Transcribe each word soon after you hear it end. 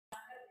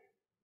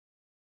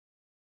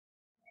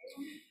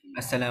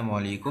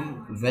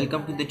Assalamualaikum.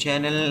 Welcome to the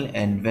channel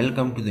and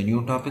welcome to the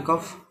new topic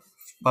of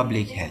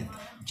public health.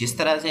 जिस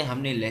तरह से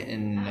हमने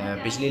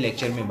पिछले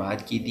लेक्चर में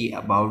बात की थी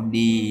about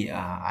the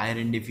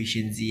iron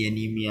deficiency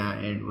anaemia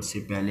and उससे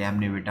पहले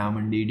हमने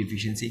विटामिन डी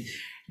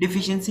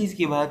डिफिशिएंसीज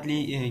की बात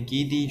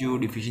की थी। जो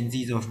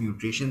डिफिशिएंसीज ऑफ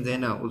न्यूट्रिशन है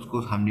ना,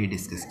 उसको हमने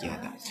डिस्कस किया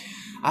था।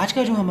 आज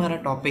का जो हमारा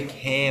टॉपिक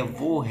है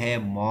वो है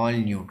मॉल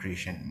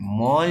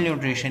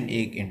न्यूट्रिशन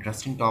एक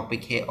इंटरेस्टिंग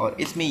टॉपिक है और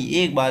इसमें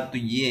एक बात तो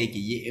ये है कि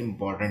ये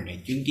इम्पॉर्टेंट है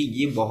क्योंकि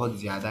ये बहुत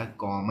ज़्यादा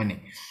कॉमन है।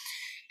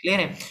 क्लियर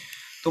है?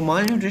 तो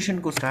मॉल न्यूट्रिशन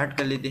को स्टार्ट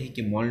कर लेते हैं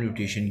कि मॉल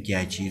न्यूट्रिशन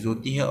क्या चीज़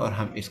होती है और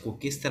हम इसको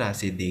किस तरह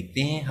से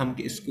देखते हैं, हम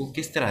इसको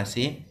किस तरह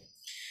से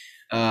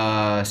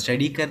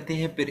स्टडी करते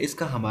हैं, फिर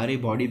इसका हमारे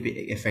बॉडी पे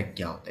इफेक्ट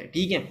क्या होता है।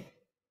 ठीक है,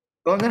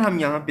 तो अगर हम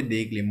यहाँ पे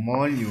देख लें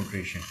मॉल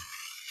न्यूट्रिशन,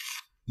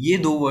 ये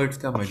दो वर्ड्स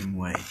का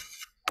मजमुआ है।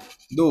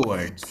 दो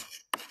वर्ड्स,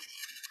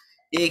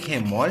 एक है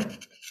मॉल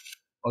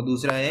और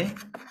दूसरा है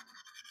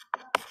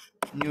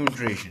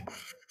न्यूट्रिशन।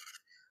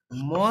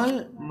 मॉल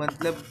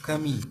मतलब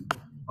कमी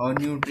और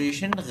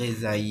न्यूट्रिशन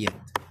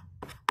ग़िज़ाइयत।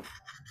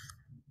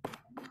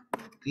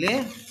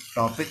 क्लियर?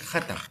 टॉपिक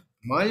ख़त्म।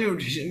 मॉल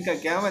न्यूट्रिशन का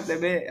क्या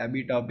मतलब है,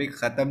 अभी टॉपिक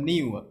ख़त्म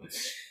नहीं हुआ।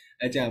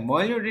 अच्छा,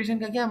 मॉल न्यूट्रिशन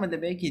का क्या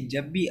मतलब है कि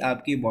जब भी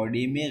आपकी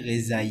बॉडी में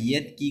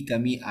ग़िज़ाइयत की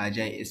कमी आ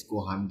जाए,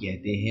 इसको हम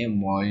कहते हैं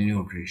मॉल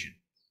न्यूट्रिशन।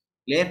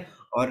 क्लियर?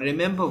 और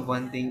remember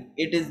one thing,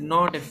 it is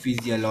not a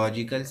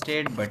physiological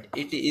state but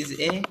it is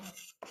a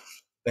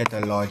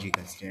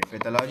pathological state.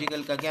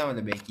 Pathological का क्या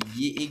मतलब है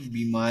कि ये एक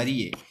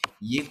बीमारी है,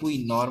 ये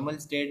कोई नॉर्मल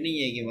स्टेट नहीं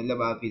है कि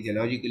मतलब आप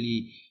फिजियोलॉजिकली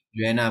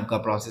जो है ना आपका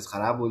प्रोसेस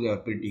ख़राब हो जाए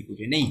और फिर ठीक हो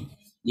जाए, नहीं,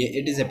 ये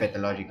it is a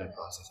pathological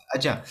process.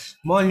 अच्छा,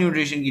 मॉल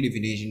न्यूट्रिशन की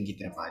डिफिनेशन की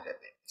तरफ आ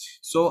जाते हैं।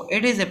 So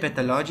it is a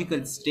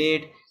pathological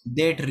state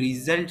that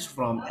results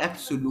from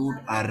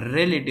absolute or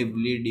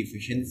relatively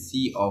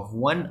deficiency of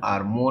one or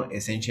more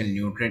essential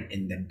nutrient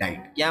in the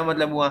diet। क्या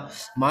मतलब हुआ?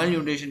 माल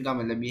न्यूट्रिशन का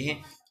मतलब ये है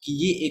कि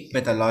ये एक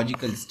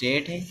पैथोलॉजिकल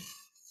स्टेट है।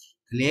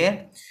 क्लियर?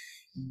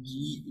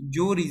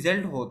 जो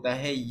रिजल्ट होता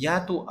है, या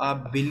तो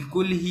आप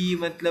बिल्कुल ही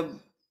मतलब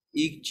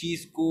एक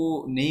चीज़ को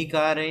नहीं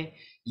खा रहे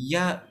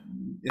या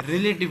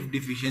रिलेटिव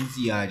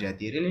डिफिशिएंसी आ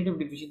जाती है। रिलेटिव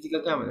डिफिशिएंसी का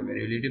क्या मतलब है?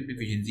 रिलेटिव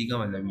डिफिशिएंसी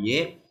का मतलब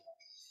ये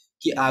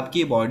कि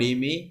आपकी बॉडी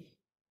में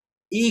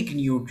एक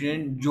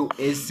न्यूट्रिएंट जो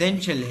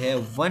एसेंशियल है,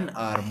 वन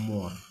आर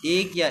मोर,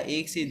 एक या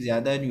एक से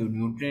ज़्यादा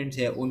न्यूट्रिएंट्स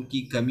है,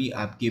 उनकी कमी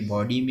आपके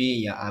बॉडी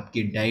में या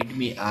आपके डाइट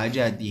में आ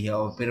जाती है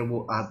और फिर वो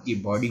आपकी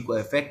बॉडी को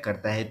अफेक्ट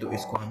करता है, तो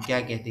इसको हम क्या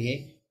कहते हैं?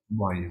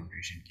 मॉल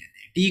न्यूट्रिशन कहते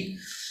हैं। ठीक।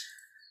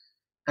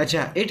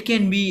 अच्छा, it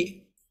can be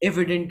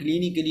evident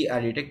clinically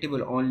are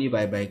detectable only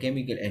by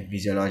biochemical and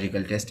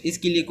physiological test.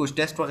 इसके लिए कुछ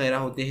टेस्ट वगैरह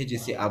होते हैं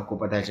जिससे आपको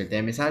पता चलता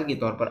है। मिसाल के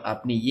तौर पर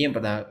आपने ये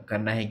पता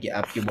करना है कि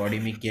आपकी बॉडी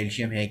में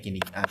कैल्शियम है कि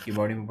नहीं, आपकी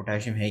बॉडी में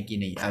पोटाशियम है कि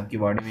नहीं, आपकी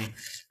बॉडी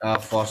में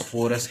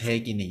फॉस्फोरस है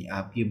कि नहीं,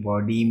 आपकी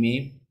बॉडी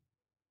में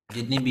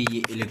जितने भी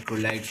ये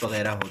इलेक्ट्रोलाइट्स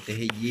वगैरह होते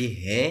हैं ये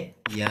है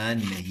या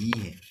नहीं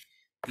है।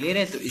 क्लियर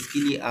है? तो इसके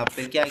लिए आप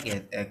फिर क्या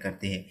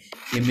करते हैं?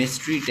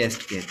 केमिस्ट्री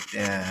टेस्ट करते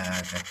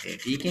हैं।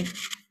 ठीक है,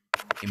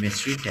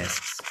 केमिस्ट्री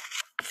टेस्ट।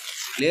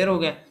 क्लियर हो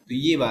गया? तो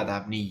ये बात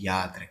आपने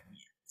याद रखनी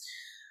है।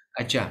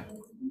 अच्छा,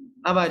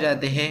 अब आ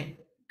जाते हैं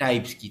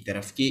टाइप्स की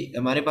तरफ कि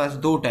हमारे पास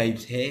दो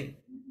टाइप्स है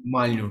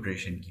माल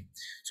न्यूट्रिशन की।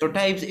 सो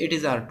types, it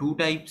is are two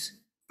types.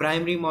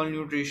 Primary mall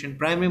nutrition.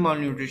 Primary mall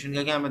nutrition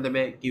का क्या मतलब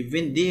है कि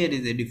when there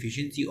is a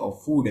deficiency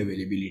of food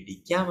availability.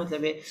 क्या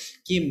मतलब है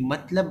कि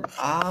मतलब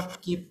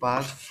आपके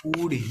पास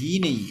फूड ही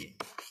नहीं है।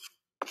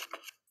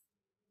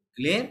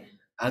 क्लियर?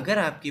 अगर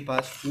आपके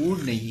पास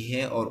फूड नहीं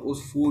है और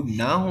उस फूड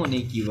ना होने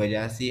की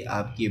वजह से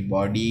आपकी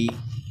बॉडी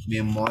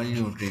में मॉल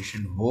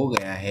न्यूट्रिशन हो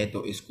गया है,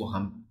 तो इसको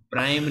हम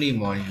प्राइमरी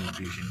मॉल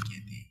न्यूट्रिशन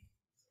कहते हैं।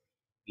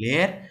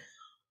 क्लियर?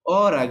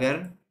 और अगर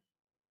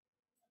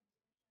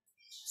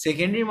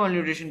सेकेंडरी मॉल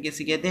न्यूट्रिशन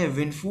कैसे कहते हैं?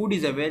 When food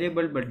is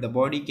available but the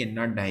body can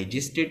not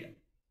digest it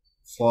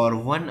for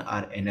one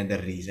और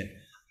अनदर रीजन।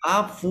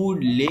 आप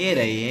फूड ले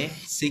रहे हैं,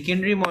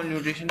 सेकेंडरी मॉल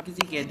न्यूट्रिशन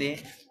किसे कहते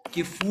हैं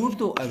कि फूड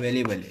तो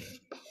अवेलेबल है,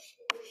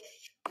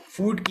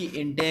 फूड की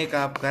इनटेक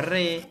आप कर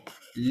रहे हैं,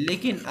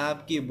 लेकिन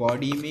आपकी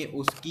बॉडी में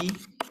उसकी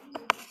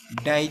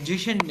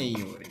डाइजेशन नहीं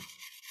हो रही।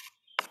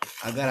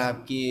 अगर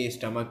आपके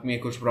स्टमक में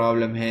कुछ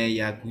प्रॉब्लम है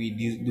या कोई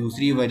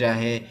दूसरी वजह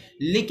है,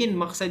 लेकिन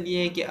मकसद ये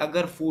है कि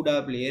अगर फूड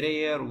आप ले रहे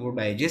हैं और वो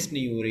डाइजेस्ट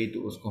नहीं हो रही,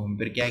 तो उसको हम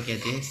फिर क्या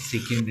कहते हैं?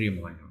 Secondary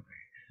mall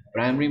nutrition.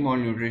 Primary mall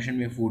nutrition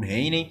में फूड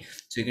है ही नहीं,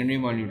 सेकेंडरी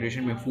मॉल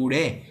न्यूट्रिशन में फूड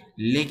है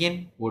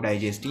लेकिन वो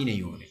डाइजेस्ट ही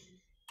नहीं हो रही।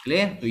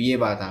 क्लियर? तो ये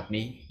बात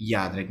आपने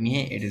याद रखनी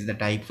है। It is the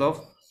types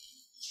of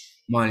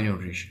mall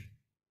nutrition.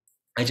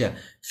 अच्छा,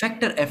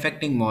 फैक्टर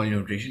अफेक्टिंग मॉल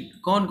न्यूट्रिशन।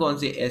 कौन कौन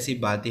से ऐसी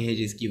बातें हैं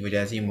जिसकी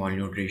वजह से मॉल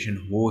न्यूट्रिशन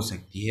हो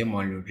सकती है,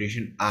 मॉल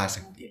न्यूट्रिशन आ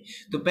सकती है?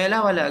 तो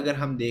पहला वाला अगर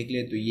हम देख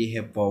लें तो ये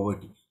है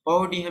पॉवर्टी।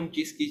 पॉवर्टी हम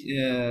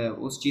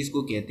उस चीज़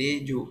को कहते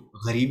हैं जो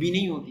गरीबी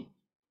नहीं होती।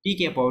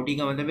 ठीक है, पॉवर्टी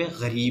का मतलब है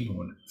गरीब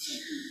होना।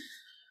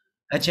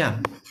 अच्छा,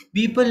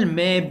 people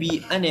may be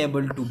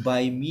unable to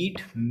buy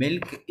meat,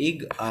 milk,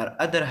 egg और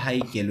other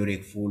high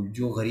caloric food।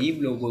 जो गरीब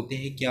लोग होते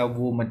हैं क्या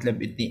वो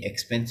मतलब इतनी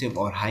एक्सपेंसिव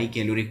और हाई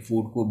कैलोरिक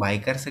फूड को बाय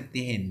कर सकते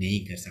हैं? नहीं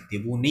कर सकते,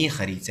 वो नहीं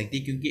ख़रीद सकते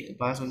क्योंकि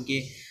पास उनके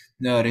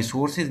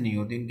रिसोर्सेज नहीं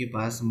होते, उनके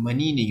पास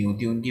मनी नहीं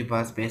होती, उनके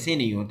पास पैसे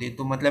नहीं होते,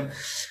 तो मतलब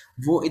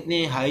वो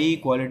इतने हाई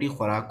क्वालिटी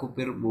खुराक को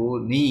फिर वो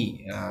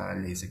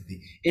नहीं ले सकते।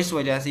 इस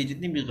वजह से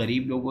जितने भी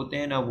गरीब लोग होते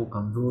हैं ना वो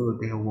कमज़ोर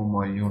होते हैं, वो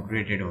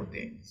malnutrited होते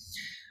हैं।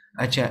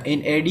 अच्छा,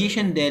 in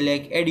addition they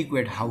lack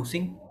adequate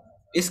housing.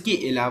 इसके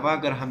अलावा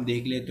अगर हम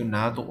देख लें तो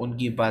ना तो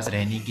उनके पास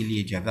रहने के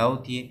लिए जगह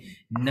होती है,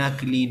 ना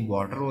क्लीन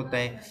वाटर होता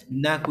है,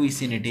 ना कोई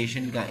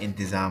सैनिटेशन का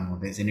इंतज़ाम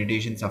होता है।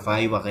 सैनिटेशन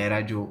सफाई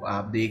वगैरह जो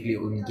आप देख लें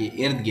उनके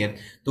इर्द गिर्द,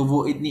 तो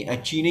वो इतनी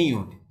अच्छी नहीं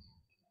होती।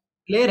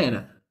 क्लियर है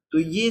ना? तो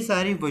ये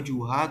सारी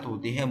वजूहात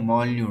होते हैं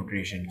मॉल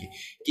न्यूट्रिशन की,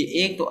 कि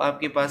एक तो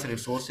आपके पास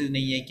रिसोर्सेज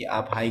नहीं है कि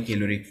आप हाई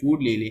कैलोरिक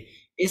फूड ले लें।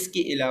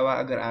 इसके अलावा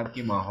अगर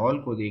आपके माहौल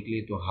को देख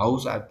ले तो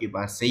हाउस आपके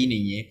पास सही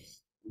नहीं है,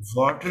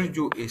 वाटर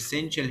जो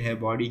एसेंशियल है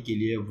बॉडी के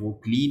लिए वो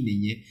क्लीन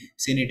नहीं है,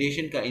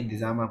 सैनिटेशन का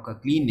इंतज़ाम आपका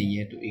क्लीन नहीं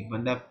है, तो एक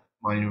बंदा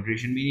मॉल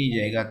न्यूट्रिशन भी नहीं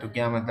जाएगा तो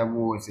क्या मतलब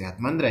वो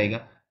सेहतमंद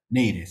रहेगा?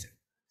 नहीं रह सकता।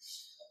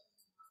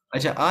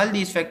 अच्छा, all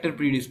these factor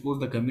predispose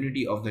the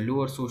community of the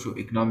lower socio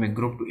economic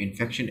group to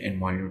infection and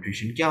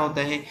malnutrition। क्या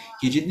होता है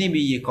कि जितने भी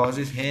ये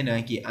कॉजेज हैं ना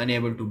कि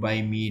अनएबल टू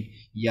बाई मीट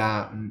या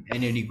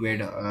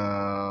इनएडिक्वेट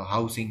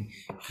हाउसिंग,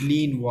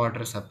 क्लीन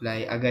वाटर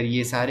सप्लाई, अगर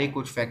ये सारे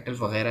कुछ फैक्टर्स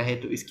वगैरह है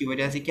तो इसकी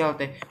वजह से क्या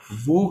होता है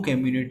वो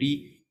कम्युनिटी,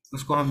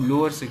 उसको हम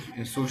लोअर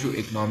सोशो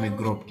इकोनॉमिक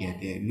ग्रुप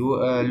कहते हैं।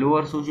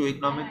 लोअर सोशो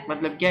इकोनॉमिक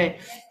मतलब क्या है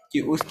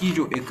कि उसकी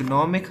जो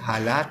इकोनॉमिक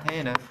हालात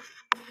है ना,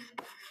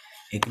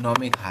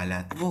 इकोनॉमिक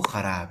हालात वो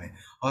ख़राब है,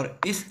 और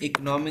इस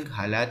इकोनॉमिक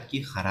हालात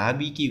की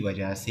ख़राबी की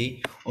वजह से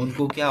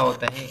उनको क्या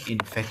होता है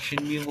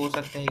इन्फेक्शन भी हो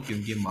सकता है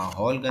क्योंकि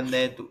माहौल गंदा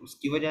है तो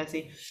उसकी वजह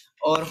से,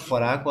 और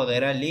ख़ुराक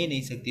वगैरह ले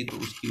नहीं सकती तो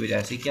उसकी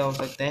वजह से क्या हो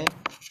सकता है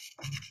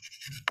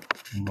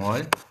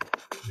मॉल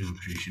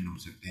न्यूट्रिशन हो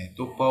सकता है।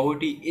 तो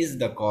poverty is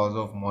the cause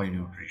of mall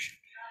nutrition.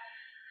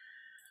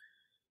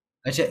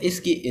 अच्छा,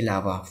 इसके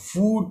अलावा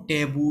food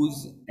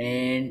taboos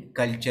and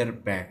culture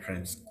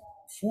patterns.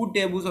 Food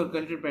taboos और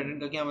कल्चर पैटर्न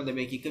का क्या मतलब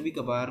है कि कभी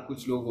कभार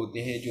कुछ लोग होते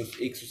हैं जो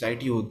एक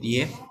सोसाइटी होती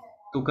है,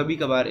 तो कभी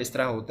कभार इस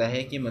तरह होता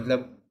है कि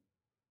मतलब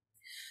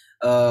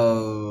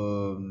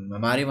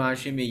हमारे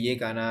माशरे में ये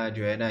गाना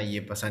जो है ना ये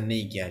पसंद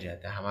नहीं किया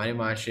जाता, हमारे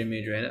माशरे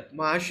में जो है ना,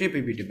 माशरे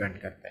पे भी डिपेंड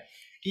करता है,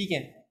 ठीक है।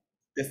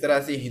 इस तरह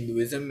से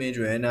हिंदुज़म में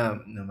जो है ना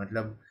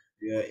मतलब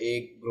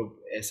एक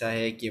ग्रुप ऐसा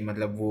है कि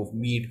मतलब वो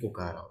मीट को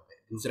खा रहा होता है,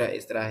 दूसरा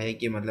इस तरह है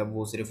कि मतलब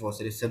वो सिर्फ़ और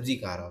सिर्फ सब्ज़ी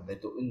खा रहा होता है,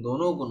 तो इन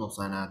दोनों को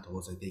नुकसानात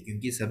हो सकते हैं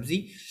क्योंकि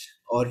सब्ज़ी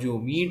और जो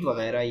मीट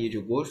वगैरह ये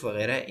जो गोश्त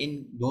वगैरह है इन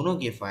दोनों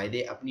के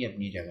फ़ायदे अपनी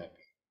अपनी जगह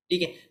पे,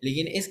 ठीक है।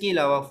 लेकिन इसके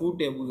अलावा फूड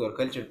टेबल्स और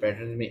कल्चर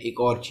पैटर्न में एक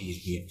और चीज़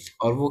भी है,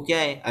 और वो क्या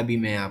है अभी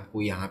मैं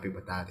आपको यहाँ पे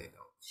बता देता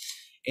हूँ।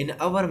 In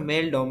our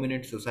male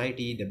dominant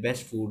society, the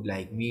best food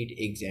like meat,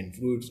 eggs, and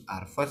fruits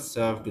are first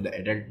served to the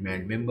adult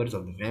male members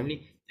of the family,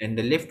 and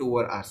the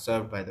leftover are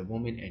served by the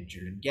women and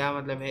children। क्या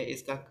मतलब है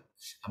इसका?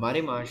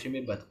 हमारे माशरे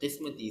में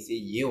बदकिस्मती से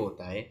ये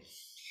होता है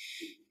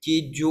कि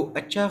जो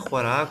अच्छा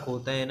खुराक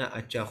होता है ना,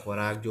 अच्छा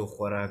खुराक जो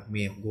खुराक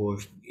में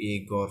गोश्त,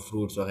 एग और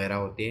फ्रूट्स वगैरह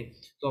होते हैं,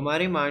 तो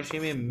हमारे माशरे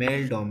में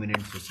मेल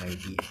डोमिनेंट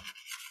सोसाइटी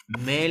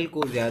है, मेल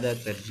को ज़्यादा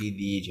तरजीह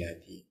दी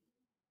जाती है।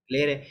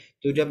 क्लियर है?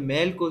 तो जब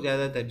मेल को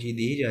ज़्यादा तरजीह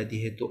दी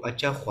जाती है तो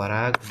अच्छा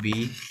खुराक भी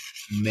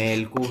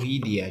मेल को ही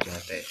दिया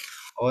जाता है,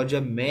 और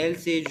जब मेल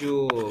से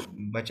जो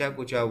बचा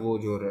कुचा वो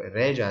जो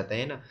रह जाता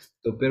है ना,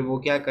 तो फिर वो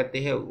क्या करते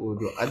हैं वो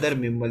जो other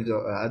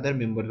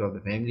members of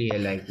the family है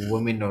लाइक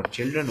वुमेन और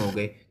चिल्ड्रन हो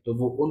गए, तो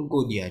वो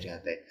उनको दिया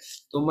जाता है।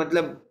 तो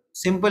मतलब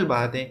सिंपल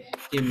बात है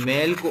कि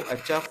मेल को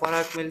अच्छा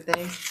खुराक मिलता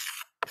है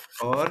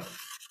और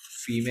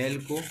फीमेल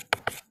को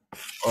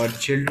और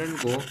चिल्ड्रन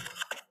को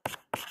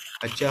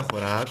अच्छा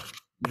खुराक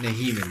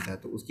नहीं मिलता,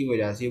 तो उसकी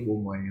वजह से वो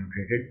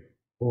malnutrited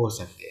हो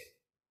सकते हैं।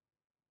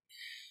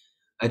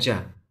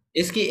 अच्छा,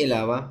 इसके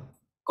अलावा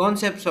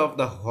concepts of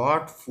the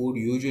hot food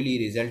usually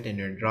result in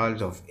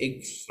withdrawals of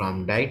eggs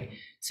from diet.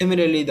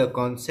 Similarly, the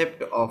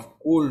concept of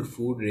cold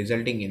food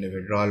resulting in the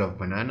withdrawal of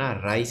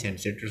banana, rice and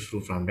citrus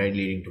fruit from diet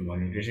leading to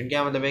malnutrition।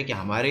 क्या मतलब है कि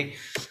हमारे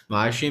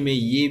माशरे में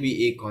ये भी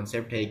एक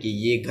कॉन्सेप्ट है कि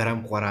ये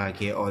गर्म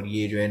खुराक है और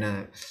ये जो है ना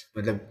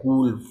मतलब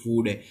कूल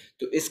फूड है,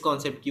 तो इस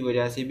कॉन्सेप्ट की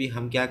वजह से भी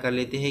हम क्या कर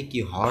लेते हैं कि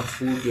हॉट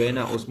फूड जो है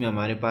ना उसमें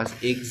हमारे पास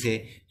एग्स है,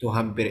 तो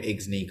हम फिर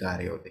एग्स नहीं खा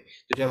रहे होते,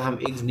 तो जब हम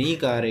एग्स नहीं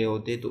खा रहे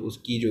होते तो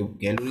उसकी जो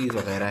कैलोरीज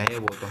वगैरह है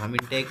वो तो हम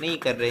इंटेक नहीं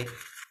कर रहे,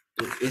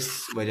 तो इस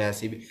वजह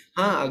से भी।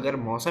 हाँ, अगर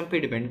मौसम पे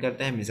डिपेंड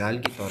करता है, मिसाल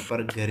के तौर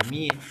पर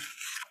गर्मी है,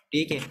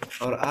 ठीक है,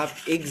 और आप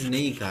एग्स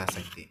नहीं खा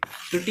सकते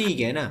तो ठीक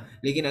है ना,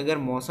 लेकिन अगर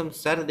मौसम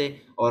सर्द है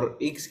और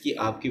एग्स की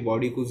आपकी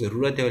बॉडी को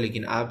ज़रूरत है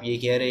लेकिन आप ये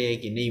कह रहे हैं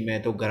कि नहीं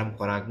मैं तो गर्म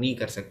खुराक नहीं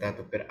कर सकता,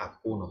 तो फिर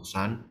आपको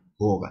नुकसान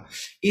होगा।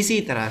 इसी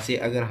तरह से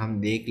अगर हम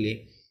देख लें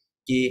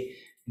कि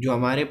जो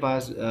हमारे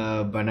पास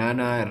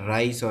बनाना,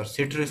 राइस और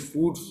सिट्रस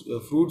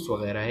फ्रूट्स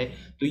वगैरह है,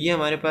 तो ये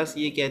हमारे पास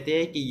ये कहते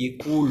हैं कि ये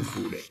कूल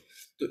फूड है,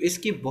 तो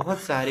इसके बहुत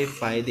सारे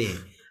फ़ायदे हैं।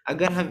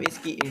 अगर हम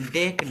इसकी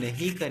इंटेक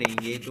नहीं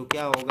करेंगे तो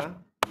क्या होगा,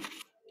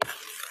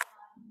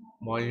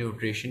 मॉल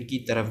न्यूट्रिशन की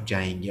तरफ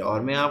जाएंगे।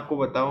 और मैं आपको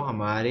बताऊं,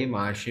 हमारे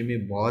माशरे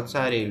में बहुत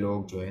सारे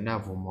लोग जो है ना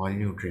वो मॉल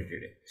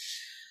न्यूट्रिटेड है।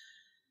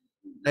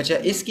 अच्छा,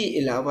 इसके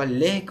अलावा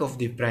lack of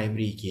the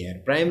primary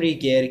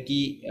care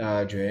की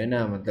जो है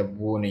ना मतलब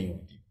वो नहीं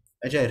होती।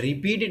 अच्छा,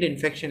 repeated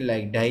infection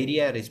like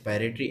diarrhoea,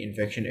 respiratory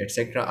infection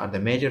etcetera are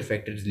the major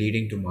factors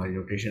leading to mall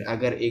nutrition.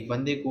 अगर एक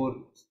बंदे को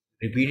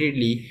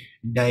रिपीटेडली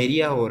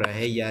डायरिया हो रहा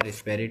है या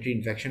रिस्पायरेटरी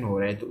इन्फेक्शन हो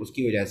रहा है तो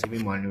उसकी वजह से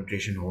भी माल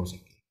न्यूट्रिशन हो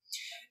सकती है।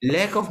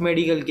 Lack of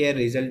medical care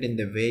result in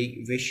the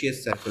vicious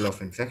circle of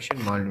infection,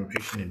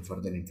 malnutrition and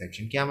further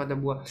infection। क्या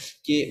मतलब हुआ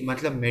कि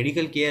मतलब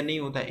मेडिकल केयर नहीं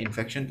होता,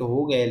 इन्फेक्शन तो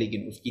हो गया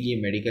लेकिन उसके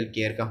लिए मेडिकल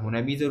केयर का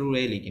होना भी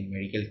ज़रूरी है, लेकिन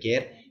मेडिकल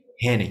केयर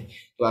है नहीं।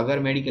 तो अगर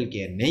मेडिकल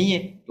केयर नहीं है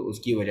तो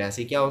उसकी वजह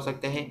से क्या हो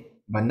सकता है,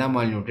 बंदा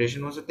माल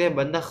न्यूट्रिशन हो सकता है,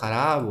 बंदा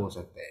ख़राब हो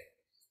सकता है।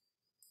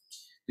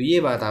 तो ये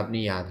बात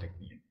आपने याद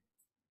रखनी है।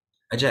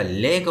 अच्छा,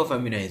 लैक ऑफ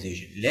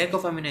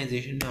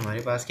इम्यूनाइजेशन में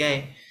हमारे पास क्या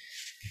है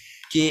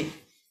कि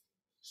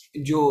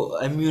जो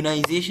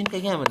इम्यूनाइजेशन का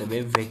क्या मतलब है,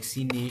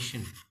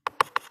 वैक्सीनेशन।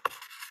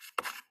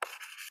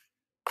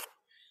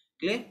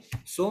 क्लियर।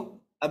 सो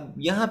अब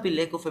यहाँ पे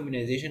लैक ऑफ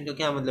इम्यूनाइजेशन का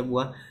क्या मतलब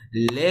हुआ,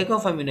 lack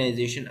of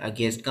immunisation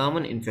against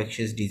common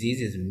infectious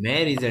diseases may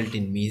result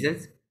in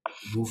measles,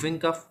 whooping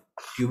cough,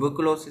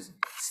 tuberculosis,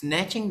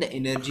 snatching the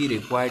energy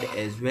required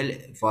as well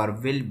for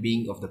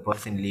well-being of the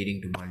person,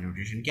 leading to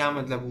malnutrition। क्या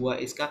मतलब हुआ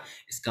इसका,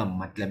 इसका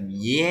मतलब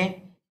ये है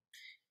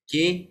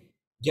कि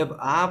जब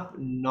आप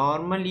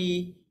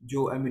नॉर्मली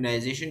जो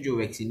इम्यूनाइजेशन, जो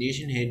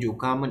वैक्सीनेशन है, जो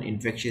कॉमन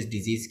इन्फेक्शियस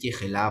डिजीज़ के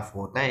ख़िलाफ़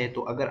होता है,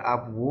 तो अगर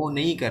आप वो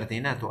नहीं करते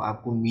ना तो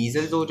आपको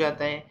मीज़ल्स हो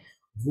जाता है,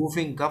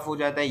 वूफिंग कफ हो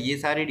जाता है, ये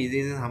सारे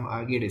डिजीज़ हम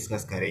आगे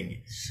डिस्कस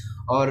करेंगे,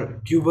 और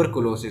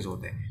ट्यूबरकुलोसिस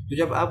होता है। तो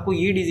जब आपको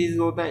ये डिजीज़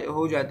होता है,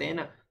 हो जाते हैं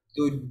ना,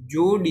 तो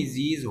जो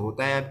डिजीज़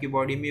होता है आपकी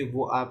बॉडी में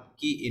वो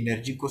आपकी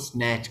एनर्जी को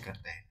स्नैच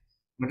करता है,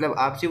 मतलब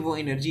आपसे वो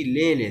एनर्जी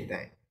ले लेता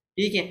है।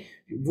 ठीक है,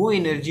 वो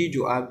एनर्जी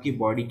जो आपकी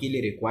बॉडी के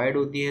लिए रिक्वायर्ड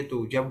होती है,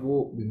 तो जब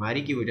वो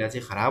बीमारी की वजह से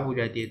ख़राब हो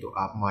जाती है तो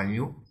आप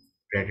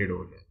मालन्यूट्रेटेड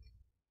हो जाते हैं।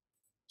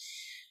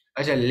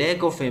 अच्छा,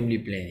 लैक ऑफ फैमिली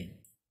प्लानिंग।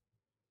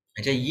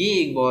 अच्छा, ये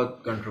एक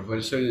बहुत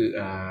कंट्रोवर्शियल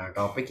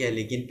टॉपिक है,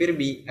 लेकिन फिर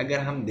भी अगर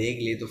हम देख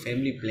ले तो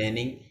family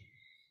planning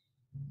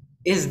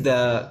is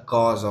the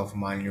cause of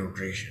mall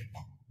nutrition.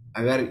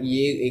 अगर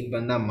ये एक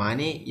बंदा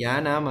माने या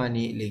ना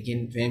माने,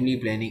 लेकिन family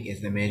planning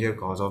is the major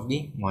cause of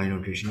the mall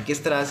nutrition.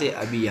 किस तरह से,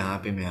 अभी यहाँ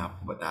पे मैं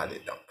आपको बता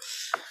देता हूँ।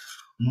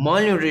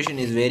 Malnutrition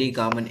is very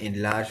common in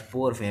large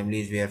poor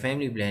families where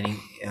family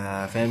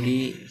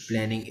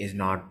planning is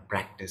not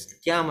practiced।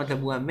 क्या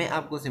मतलब हुआ, मैं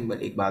आपको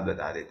सिंपल एक बात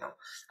बता देता हूँ।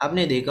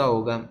 आपने देखा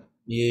होगा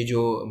ये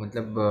जो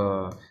मतलब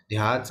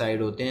देहात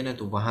साइड होते हैं ना,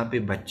 तो वहाँ पे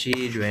बच्चे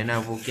जो है ना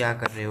वो क्या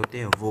कर रहे होते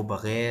हैं, वो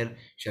बग़ैर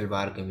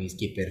शलवार कमीज़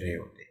के फिर रहे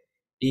होते हैं।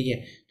 ठीक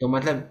है, तो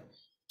मतलब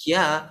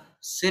क्या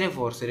सिर्फ़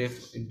और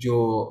सिर्फ जो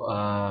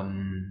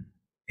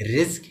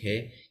रिस्क है,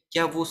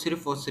 क्या वो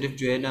सिर्फ़ और सिर्फ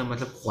जो है ना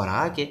मतलब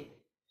खुराक है,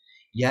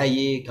 या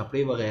ये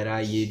कपड़े वगैरह,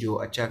 ये जो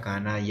अच्छा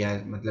खाना या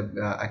मतलब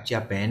अच्छा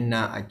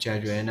पहनना, अच्छा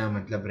जो है ना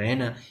मतलब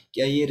रहना,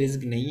 क्या ये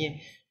रिस्क नहीं है?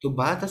 तो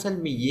बात असल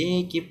में ये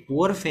है कि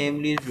पुअर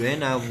फैमिलीज जो है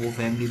ना वो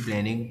फैमिली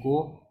प्लानिंग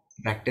को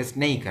प्रैक्टिस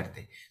नहीं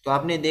करते। तो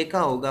आपने देखा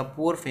होगा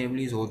पुअर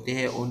फैमिलीज होते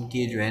हैं,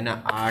 उनके जो है ना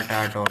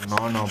 8-8 और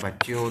 9-9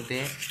 बच्चे होते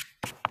हैं,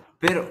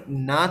 फिर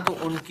ना तो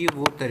उनकी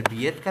वो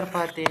तरबियत कर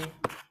पाते हैं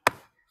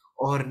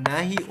और ना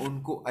ही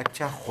उनको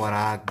अच्छा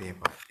खुराक दे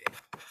पाते हैं।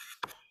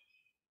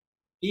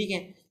 ठीक है,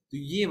 तो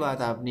ये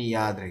बात आपने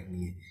याद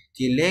रखनी है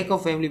कि लैक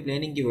ऑफ फैमिली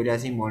प्लानिंग की वजह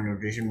से मॉल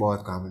न्यूट्रिशन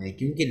बहुत कॉमन है,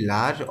 क्योंकि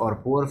लार्ज और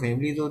पुअर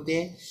फैमिलीज होते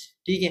हैं।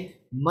 ठीक है,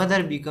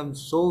 mother become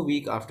so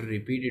weak after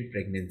repeated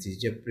pregnancies.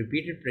 जब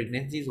रिपीटेड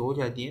प्रेगनेंसीज हो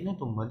जाती है ना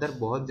तो मदर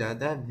बहुत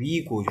ज़्यादा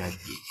वीक हो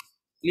जाती है।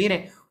 क्लियर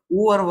है।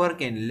 Over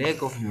work and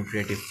lack of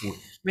nutritive food.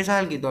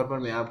 मिसाल के तौर पर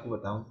मैं आपको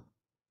बताऊं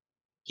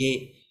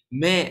कि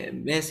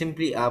मैं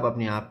सिंपली, आप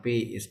अपने आप पे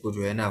इसको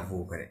जो है ना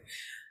वो करें।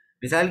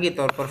 मिसाल के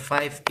तौर पर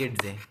 5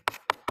 किड्स हैं।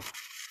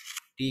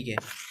 ठीक है,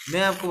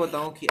 मैं आपको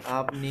बताऊं कि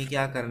आपने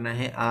क्या करना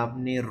है,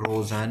 आपने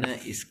रोज़ाना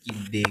इसकी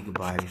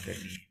देखभाल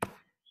करनी है।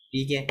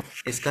 ठीक है,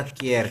 इसका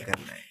केयर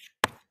करना है।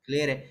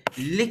 क्लियर है,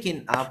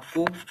 लेकिन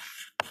आपको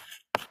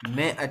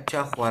मैं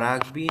अच्छा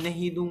खुराक भी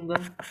नहीं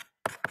दूंगा,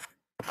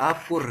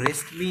 आपको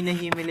रेस्ट भी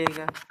नहीं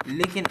मिलेगा,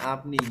 लेकिन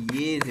आपने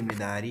ये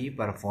जिम्मेदारी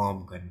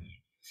परफॉर्म करनी है।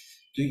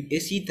 तो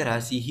इसी तरह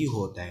से ही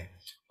होता है।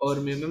 और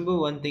रिमेंबर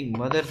वन थिंग,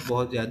 मदर्स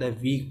बहुत ज़्यादा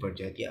वीक पड़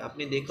जाती है।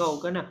 आपने देखा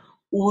होगा ना,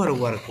 ओवर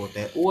वर्क होता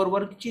है। ओवर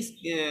वर्क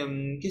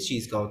किस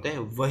चीज़ का होता है,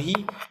 वही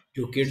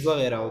जो किड्स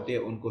वगैरह होते हैं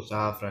उनको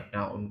साफ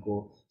रखना, उनको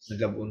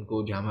मतलब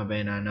उनको जामा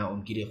पहनाना,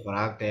 उनके लिए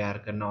खुराक तैयार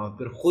करना, और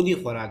फिर खुद ही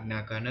खुराक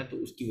ना खाना। तो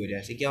उसकी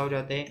वजह से क्या हो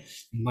जाता है,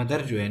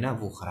 मदर जो है ना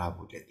वो ख़राब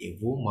हो जाती है,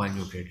 वो माल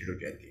न्यूट्रेटेड हो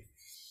जाती है।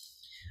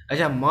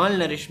 अच्छा, माल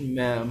nourish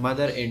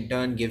mother in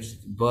turn gives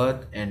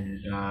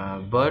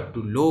birth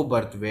to low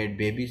birth weight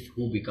babies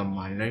who become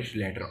mall nourish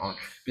later on.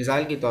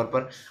 मिसाल के तौर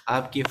पर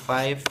आपके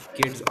 5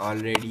 किड्स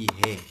ऑलरेडी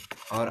है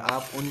और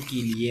आप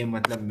उनके लिए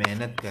मतलब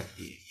मेहनत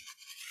करती है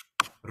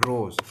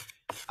रोज़,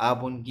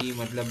 आप उनकी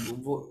मतलब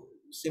वो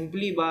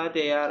सिंपली बात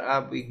है यार,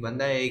 आप एक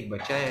बंदा है, एक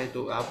बच्चा है,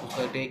 तो आप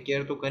उसका टेक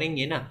केयर तो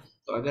करेंगे ना।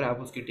 तो अगर आप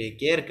उसकी टेक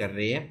केयर कर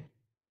रहे हैं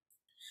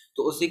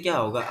तो उससे क्या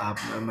होगा, आप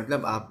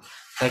मतलब आप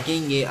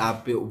थकेंगे,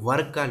 आप पे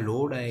वर्क का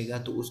लोड आएगा,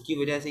 तो उसकी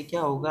वजह से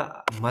क्या होगा,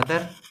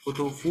 मदर को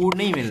तो फूड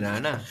नहीं मिल रहा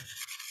ना।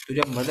 तो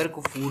जब मदर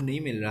को फूड नहीं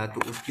मिल रहा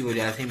तो उसकी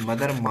वजह से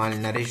मदर माल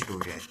नरिश्ड हो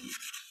जाती है।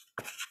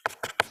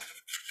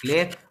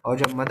 क्लियर। और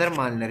जब मदर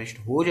माल नरिश्ड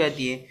हो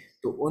जाती है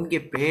तो उनके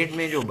पेट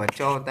में जो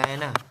बच्चा होता है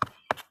ना,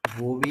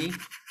 वो भी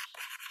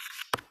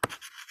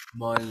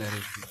माल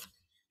नरिश्ड।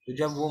 तो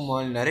जब वो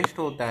माल नरिश्ड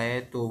होता है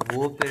तो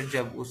वो फिर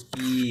जब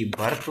उसकी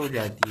बर्थ हो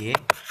जाती है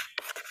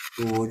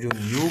तो वो जो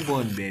न्यू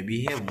बॉर्न बेबी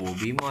है वो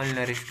भी माल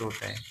नरिश्ड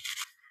होता है।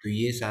 तो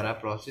ये सारा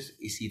प्रोसेस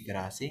इसी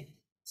तरह से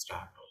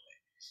स्टार्ट होता है।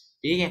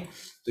 ठीक है।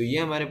 तो ये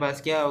हमारे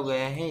पास क्या हो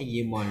गया है,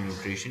 ये मॉल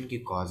न्यूट्रिशन के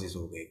कॉजेज़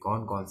हो गए,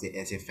 कौन कौन से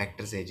ऐसे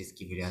फैक्टर्स है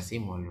जिसकी वजह से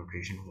मॉल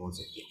न्यूट्रिशन हो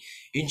सकती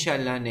है।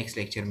 इंशाल्लाह नेक्स्ट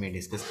लेक्चर में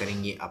डिस्कस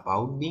करेंगे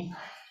about the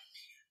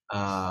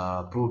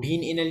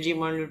protein energy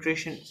mall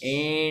nutrition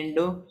and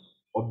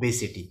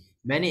obesity.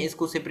 मैंने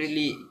इसको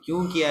सेपरेटली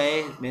क्यों किया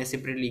है, मैं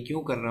सेपरेटली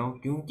क्यों कर रहा हूँ,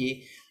 क्योंकि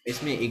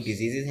इसमें एक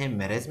डिजीज़ है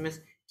मेरेस्मस,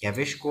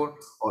 कैविशकोर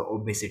और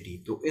ओबेसिटी,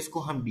 तो इसको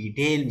हम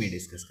डिटेल में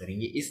डिस्कस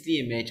करेंगे,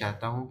 इसलिए मैं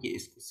चाहता हूँ कि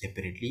इसको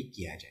सेपरेटली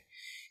किया जाए।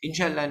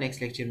 इंशाल्लाह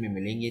नेक्स्ट लेक्चर में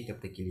मिलेंगे, तब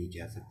तक के लिए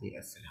इजाज़त दें।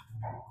 अस्सलाम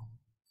वालेकुम।